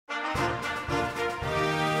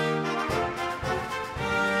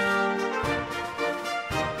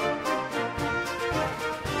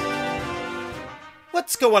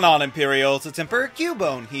What's going on, Imperials? It's Emperor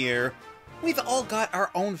Cubone here. We've all got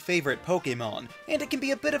our own favorite Pokémon, and it can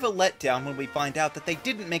be a bit of a letdown when we find out that they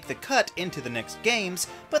didn't make the cut into the next games,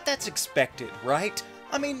 but that's expected, right?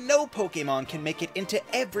 I mean, no Pokémon can make it into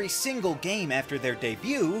every single game after their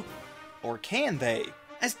debut, or can they?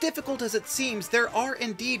 As difficult as it seems, there are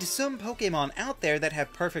indeed some Pokémon out there that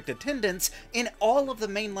have perfect attendance in all of the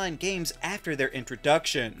mainline games after their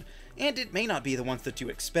introduction, and it may not be the ones that you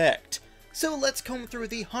expect. So let's comb through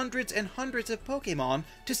the hundreds and hundreds of Pokémon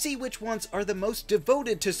to see which ones are the most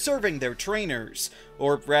devoted to serving their trainers,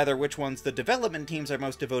 or rather which ones the development teams are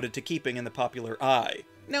most devoted to keeping in the popular eye.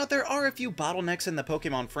 Now, there are a few bottlenecks in the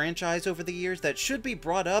Pokémon franchise over the years that should be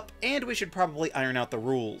brought up, and we should probably iron out the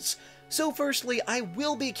rules. So firstly, I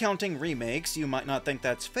will be counting remakes. You might not think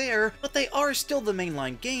that's fair, but they are still the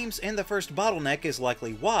mainline games, and the first bottleneck is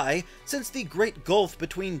likely why, since the great gulf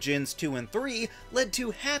between Gens 2 and 3 led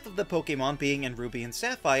to half of the Pokémon being in Ruby and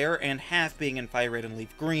Sapphire, and half being in Fire Red and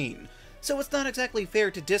Leaf Green. So it's not exactly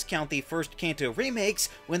fair to discount the first Kanto remakes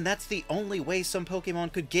when that's the only way some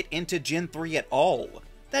Pokémon could get into Gen 3 at all.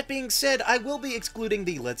 That being said, I will be excluding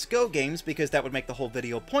the Let's Go games because that would make the whole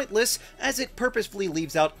video pointless, as it purposefully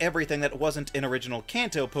leaves out everything that wasn't in original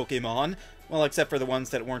Kanto Pokémon, well, except for the ones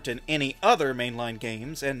that weren't in any other mainline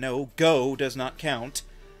games, and no, Go does not count.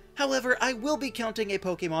 However, I will be counting a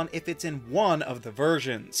Pokémon if it's in one of the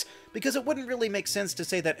versions, because it wouldn't really make sense to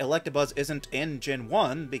say that Electabuzz isn't in Gen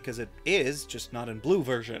 1, because it is, just not in Blue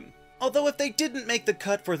version. Although if they didn't make the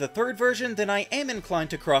cut for the third version, then I am inclined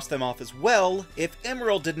to cross them off as well. If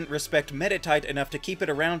Emerald didn't respect Meditite enough to keep it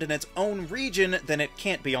around in its own region, then it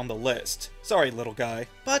can't be on the list. Sorry, little guy.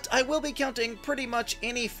 But I will be counting pretty much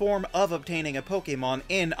any form of obtaining a Pokémon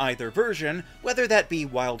in either version, whether that be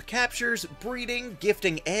wild captures, breeding,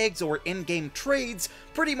 gifting eggs, or in-game trades,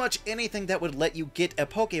 pretty much anything that would let you get a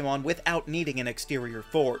Pokémon without needing an exterior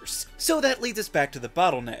force. So that leads us back to the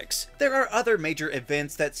bottlenecks. There are other major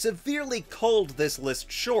events that severely culled this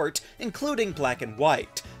list short, including Black and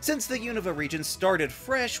White, since the Unova region started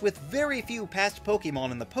fresh with very few past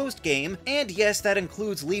Pokémon in the post-game, and yes, that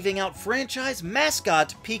includes leaving out franchise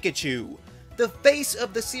mascot Pikachu. The face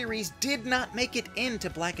of the series did not make it into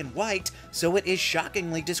Black and White, so it is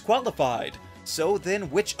shockingly disqualified. So then,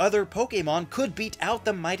 which other Pokémon could beat out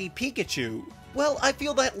the mighty Pikachu? Well, I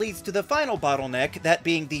feel that leads to the final bottleneck, that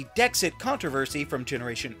being the Dexit controversy from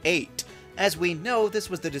Generation 8. As we know, this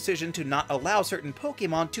was the decision to not allow certain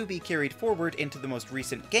Pokémon to be carried forward into the most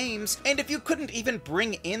recent games, and if you couldn't even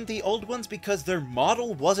bring in the old ones because their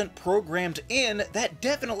model wasn't programmed in, that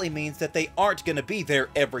definitely means that they aren't gonna be there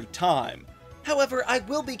every time. However, I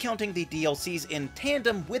will be counting the DLCs in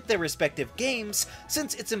tandem with their respective games,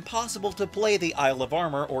 since it's impossible to play the Isle of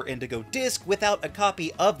Armor or Indigo Disc without a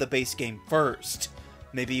copy of the base game first.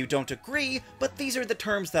 Maybe you don't agree, but these are the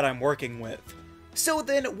terms that I'm working with. So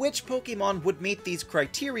then, which Pokémon would meet these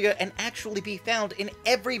criteria and actually be found in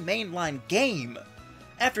every mainline game?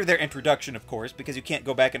 After their introduction, of course, because you can't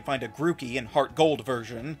go back and find a Grookey in Heart Gold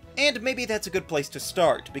version. And maybe that's a good place to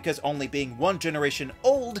start, because only being one generation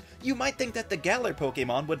old, you might think that the Galar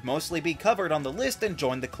Pokémon would mostly be covered on the list and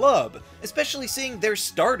join the club, especially seeing their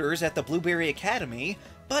starters at the Blueberry Academy.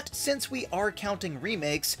 But since we are counting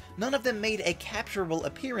remakes, none of them made a capturable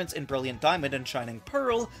appearance in Brilliant Diamond and Shining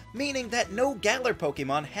Pearl, meaning that no Galar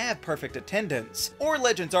Pokémon have perfect attendance. Or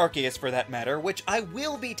Legends Arceus for that matter, which I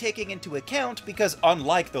will be taking into account because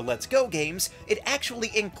unlike the Let's Go games, it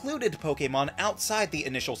actually included Pokémon outside the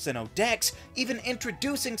initial Sinnoh Dex, even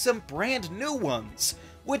introducing some brand new ones.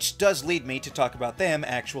 Which does lead me to talk about them,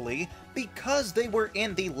 actually. Because they were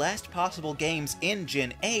in the last possible games in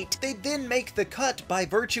Gen 8, they then make the cut by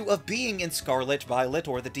virtue of being in Scarlet, Violet,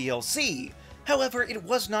 or the DLC. However, it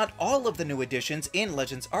was not all of the new additions in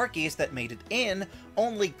Legends Arceus that made it in,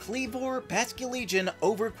 only Kleavor, Basculegion,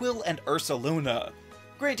 Overqwil, and Ursaluna.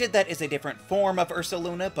 Granted, that is a different form of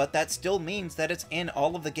Ursaluna, but that still means that it's in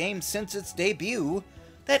all of the games since its debut.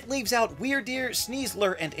 That leaves out Weirdeer,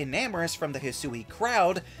 Sneasler, and Enamorus from the Hisui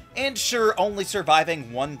crowd, and sure, only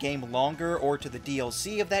surviving one game longer or to the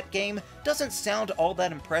DLC of that game doesn't sound all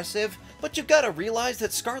that impressive, but you gotta realize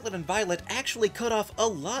that Scarlet and Violet actually cut off a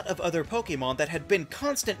lot of other Pokémon that had been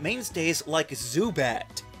constant mainstays like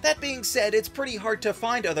Zubat. That being said, it's pretty hard to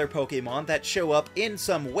find other Pokémon that show up in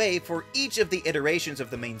some way for each of the iterations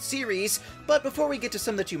of the main series, but before we get to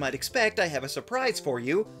some that you might expect, I have a surprise for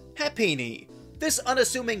you. Happiny! This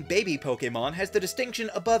unassuming baby Pokémon has the distinction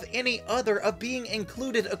above any other of being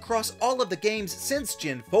included across all of the games since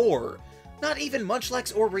Gen 4. Not even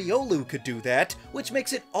Munchlax or Riolu could do that, which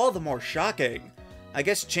makes it all the more shocking. I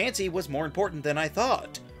guess Chansey was more important than I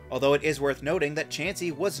thought. although it is worth noting that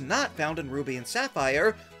Chansey was not found in Ruby and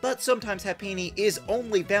Sapphire, but sometimes Happiny is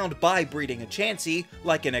only found by breeding a Chansey,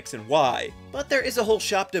 like in X and Y. But there is a whole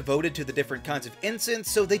shop devoted to the different kinds of incense,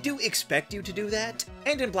 so they do expect you to do that.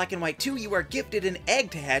 And in Black and White 2, you are gifted an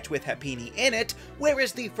egg to hatch with Happiny in it,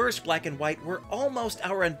 whereas the first Black and White were almost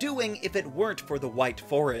our undoing if it weren't for the White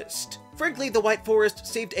Forest. Frankly, the White Forest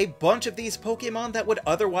saved a bunch of these Pokemon that would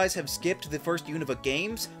otherwise have skipped the first Unova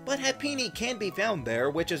games, but Happiny can be found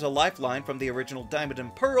there, which is a lifeline from the original Diamond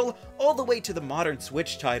and Pearl all the way to the modern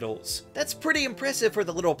Switch titles. That's pretty impressive for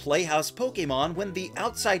the little playhouse Pokemon when the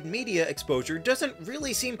outside media exposure doesn't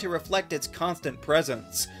really seem to reflect its constant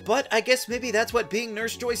presence. But I guess maybe that's what being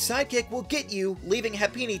Nurse Joy's sidekick will get you, leaving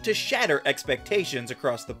Happiny to shatter expectations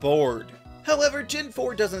across the board. However, Gen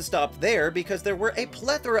 4 doesn't stop there because there were a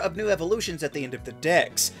plethora of new evolutions at the end of the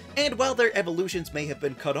decks, and while their evolutions may have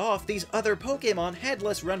been cut off, these other Pokemon had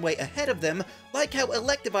less runway ahead of them, like how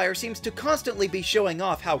Electivire seems to constantly be showing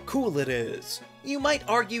off how cool it is. You might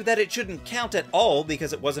argue that it shouldn't count at all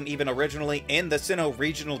because it wasn't even originally in the Sinnoh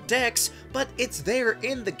regional decks, but it's there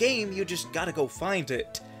in the game, you just gotta go find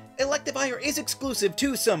it. Electivire is exclusive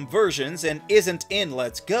to some versions and isn't in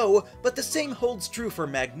Let's Go, but the same holds true for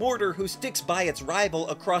Magmortar, who sticks by its rival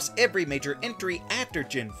across every major entry after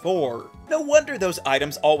Gen 4. No wonder those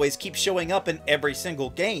items always keep showing up in every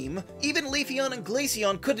single game. Even Leafeon and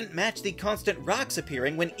Glaceon couldn't match the constant rocks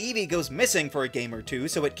appearing when Eevee goes missing for a game or two,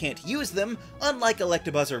 so it can't use them, unlike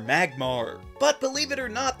Electabuzz or Magmar. But believe it or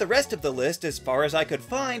not, the rest of the list, as far as I could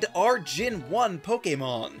find, are Gen 1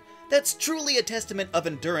 Pokemon. That's truly a testament of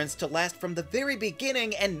endurance to last from the very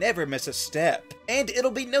beginning and never miss a step. And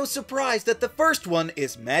it'll be no surprise that the first one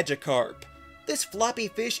is Magikarp. This floppy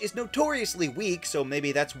fish is notoriously weak, so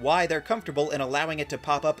maybe that's why they're comfortable in allowing it to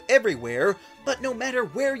pop up everywhere, but no matter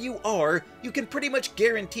where you are, you can pretty much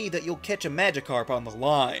guarantee that you'll catch a Magikarp on the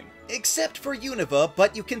line. Except for Unova,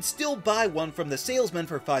 but you can still buy one from the salesman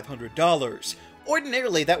for $500.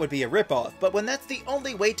 Ordinarily, that would be a ripoff, but when that's the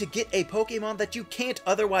only way to get a Pokemon that you can't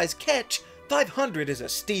otherwise catch, $500 is a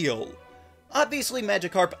steal. Obviously,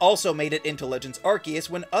 Magikarp also made it into Legends Arceus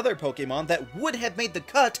when other Pokemon that would have made the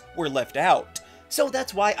cut were left out. So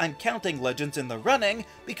that's why I'm counting Legends in the running,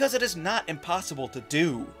 because it is not impossible to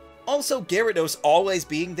do. Also, Gyarados always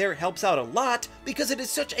being there helps out a lot, because it is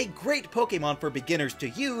such a great Pokemon for beginners to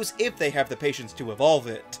use if they have the patience to evolve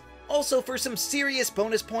it. Also, for some serious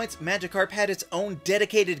bonus points, Magikarp had its own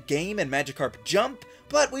dedicated game in Magikarp Jump,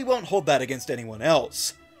 but we won't hold that against anyone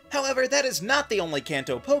else. However, that is not the only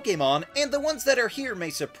Kanto Pokemon, and the ones that are here may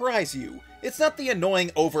surprise you. It's not the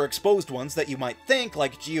annoying overexposed ones that you might think,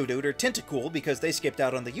 like Geodude or Tentacool, because they skipped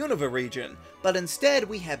out on the Unova region, but instead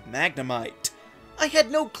we have Magnemite. I had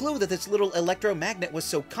no clue that this little electromagnet was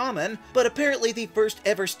so common, but apparently the first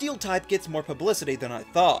ever Steel type gets more publicity than I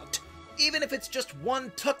thought. Even if it's just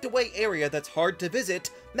one tucked away area that's hard to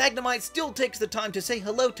visit, Magnemite still takes the time to say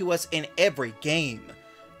hello to us in every game.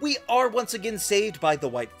 We are once again saved by the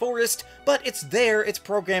White Forest, but it's there, it's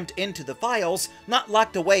programmed into the files, not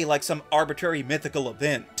locked away like some arbitrary mythical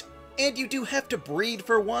event. And you do have to breed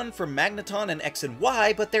for one from Magneton and X and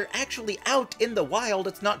Y, but they're actually out in the wild,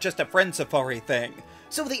 it's not just a friend safari thing.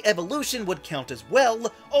 So the evolution would count as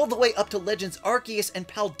well, all the way up to Legends Arceus and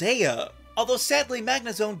Paldea. Although sadly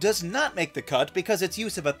Magnezone does not make the cut because its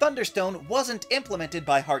use of a Thunderstone wasn't implemented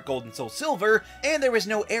by Heart Gold and Soul Silver, and there was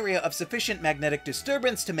no area of sufficient magnetic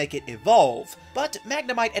disturbance to make it evolve. But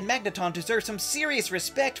Magnemite and Magneton deserve some serious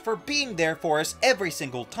respect for being there for us every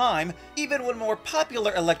single time, even when more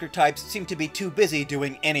popular electric types seem to be too busy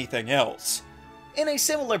doing anything else. In a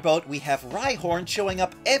similar boat, we have Rhyhorn showing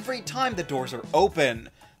up every time the doors are open.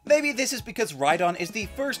 Maybe this is because Rhydon is the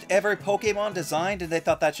first ever Pokemon designed and they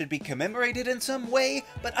thought that should be commemorated in some way,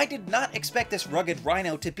 but I did not expect this rugged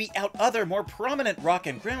Rhino to beat out other more prominent rock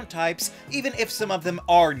and ground types, even if some of them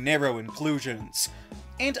are narrow inclusions.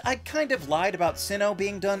 And I kind of lied about Sinnoh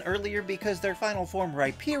being done earlier because their final form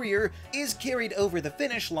Rhyperior is carried over the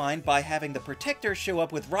finish line by having the Protector show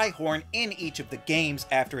up with Rhyhorn in each of the games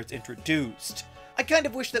after it's introduced. I kind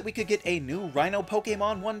of wish that we could get a new Rhino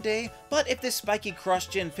Pokemon one day, but if this spiky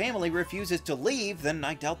cross-gen family refuses to leave, then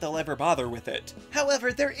I doubt they'll ever bother with it.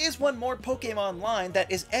 However, there is one more Pokemon line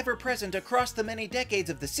that is ever present across the many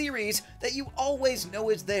decades of the series that you always know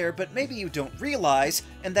is there, but maybe you don't realize,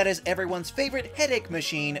 and that is everyone's favorite headache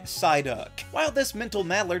machine, Psyduck. While this mental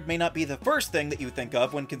mallard may not be the first thing that you think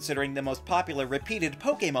of when considering the most popular repeated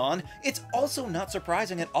Pokemon, it's also not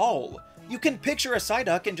surprising at all. You can picture a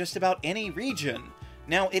Psyduck in just about any region.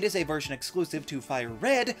 Now, it is a version exclusive to Fire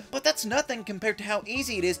Red, but that's nothing compared to how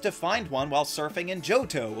easy it is to find one while surfing in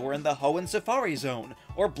Johto, or in the Hoenn Safari Zone,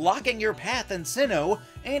 or blocking your path in Sinnoh,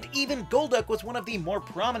 and even Golduck was one of the more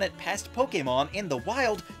prominent past Pokémon in the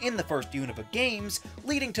wild in the first Unova games,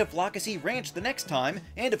 leading to Flockacy Ranch the next time,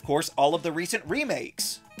 and of course all of the recent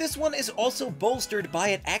remakes. This one is also bolstered by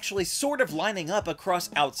it actually sort of lining up across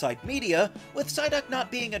outside media, with Psyduck not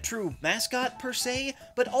being a true mascot per se,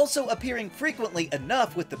 but also appearing frequently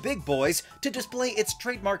enough with the big boys to display its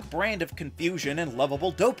trademark brand of confusion and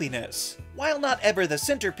lovable dopiness. While not ever the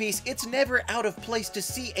centerpiece, it's never out of place to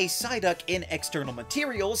see a Psyduck in external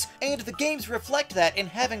materials, and the games reflect that in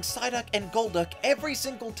having Psyduck and Golduck every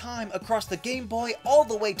single time across the Game Boy all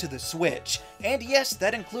the way to the Switch. And yes,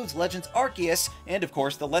 that includes Legends Arceus, and of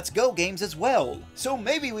course the Let's Go games as well. So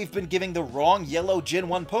maybe we've been giving the wrong yellow Gen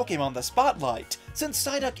 1 Pokémon the spotlight, since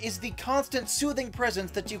Psyduck is the constant soothing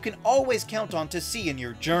presence that you can always count on to see in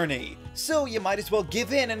your journey. So you might as well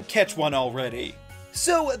give in and catch one already.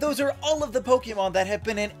 So those are all of the Pokémon that have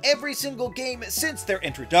been in every single game since their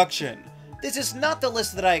introduction. This is not the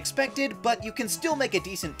list that I expected, but you can still make a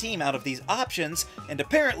decent team out of these options, and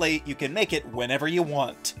apparently you can make it whenever you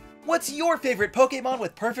want. What's your favorite Pokémon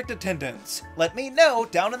with perfect attendance? Let me know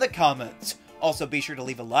down in the comments. Also be sure to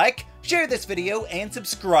leave a like, share this video, and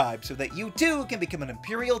subscribe so that you too can become an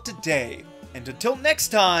Imperial today. And until next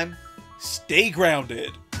time, stay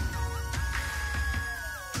grounded!